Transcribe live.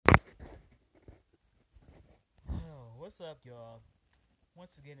What's up, y'all?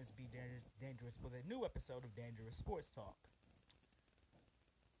 Once again, it's Be Dangerous with a new episode of Dangerous Sports Talk.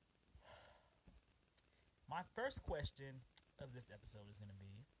 My first question of this episode is going to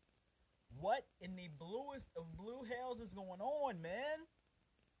be, what in the bluest of blue hells is going on, man?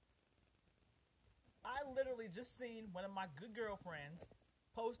 I literally just seen one of my good girlfriends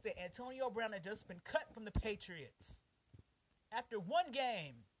post that Antonio Brown had just been cut from the Patriots after one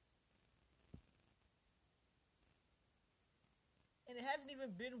game. And it hasn't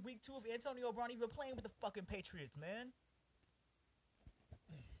even been week 2 of Antonio Brown even playing with the fucking Patriots, man.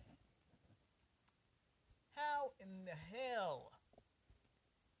 How in the hell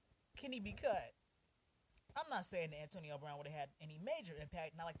can he be cut? I'm not saying that Antonio Brown would have had any major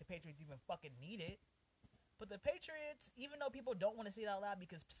impact, not like the Patriots even fucking need it. But the Patriots, even though people don't want to say it out loud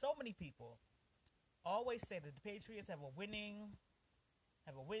because so many people always say that the Patriots have a winning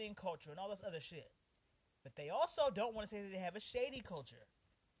culture and all this other shit. But they also don't want to say that they have a shady culture.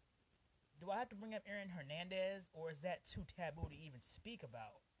 Do I have to bring up Aaron Hernandez, or is that too taboo to even speak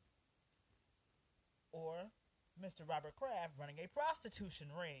about? Or Mr. Robert Kraft running a prostitution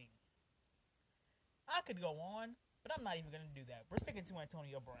ring. I could go on, but I'm not even going to do that. We're sticking to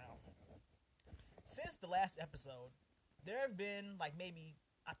Antonio Brown. Since the last episode, there have been maybe,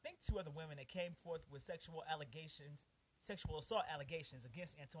 I think 2 other women that came forth with sexual assault allegations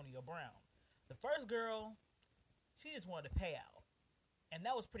against Antonio Brown. The first girl, she just wanted to pay out. And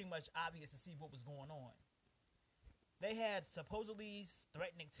that was pretty much obvious to see what was going on. They had supposedly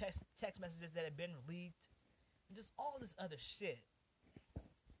threatening text messages that had been leaked. And just all this other shit.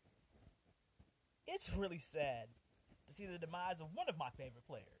 It's really sad to see the demise of one of my favorite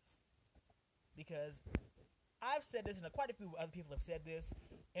players. Because I've said this, and quite a few other people have said this.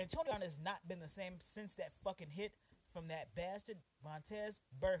 Antonio Brown has not been the same since that fucking hit from that bastard Vontaze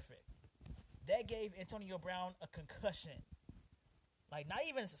Burfict. That gave Antonio Brown a concussion. Not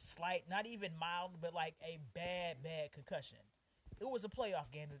even slight, not even mild, but a bad concussion. It was a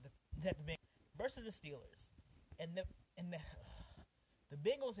playoff game that the Bengals versus the Steelers. And the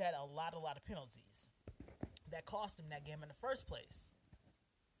Bengals had a lot of penalties that cost them that game in the first place.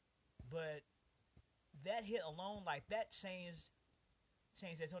 But that hit alone, that changed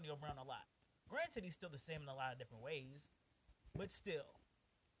Antonio Brown a lot. Granted, he's still the same in a lot of different ways, but still,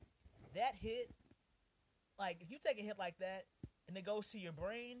 that hit, if you take a hit like that and it goes to your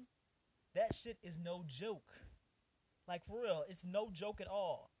brain, that shit is no joke. For real, it's no joke at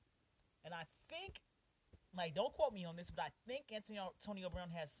all. And I think, don't quote me on this, but I think Antonio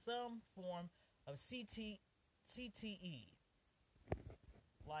Brown has some form of CTE.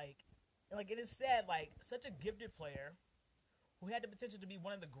 It is sad, such a gifted player who had the potential to be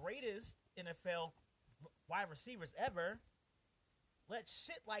one of the greatest NFL wide receivers ever, let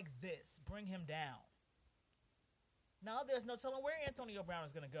shit like this bring him down. Now, there's no telling where Antonio Brown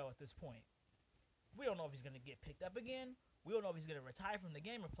is going to go at this point. We don't know if he's going to get picked up again. We don't know if he's going to retire from the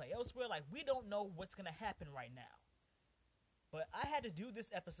game or play elsewhere. We don't know what's going to happen right now. But I had to do this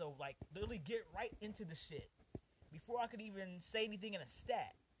episode, literally get right into the shit before I could even say anything in a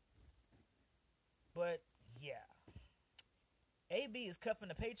stat. But, yeah. AB is cuffing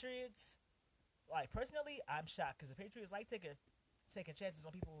the Patriots. Personally, I'm shocked because the Patriots taking chances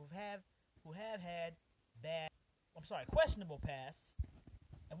on people who have had questionable pasts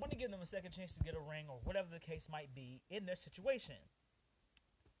and want to give them a second chance to get a ring or whatever the case might be in their situation.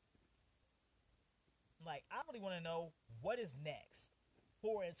 I really want to know what is next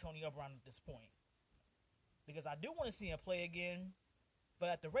for Antonio Brown at this point. Because I do want to see him play again. But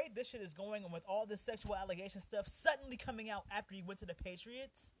at the rate this shit is going, and with all this sexual allegation stuff suddenly coming out after he went to the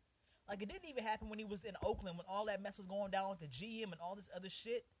Patriots, it didn't even happen when he was in Oakland when all that mess was going down with the GM and all this other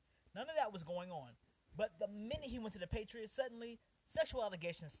shit. None of that was going on. But the minute he went to the Patriots, suddenly sexual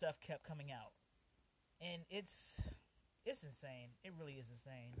allegation stuff kept coming out. And it's insane. It really is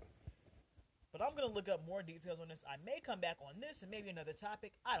insane. But I'm going to look up more details on this. I may come back on this and maybe another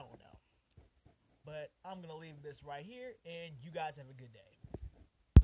topic. I don't know. But I'm going to leave this right here, and you guys have a good day.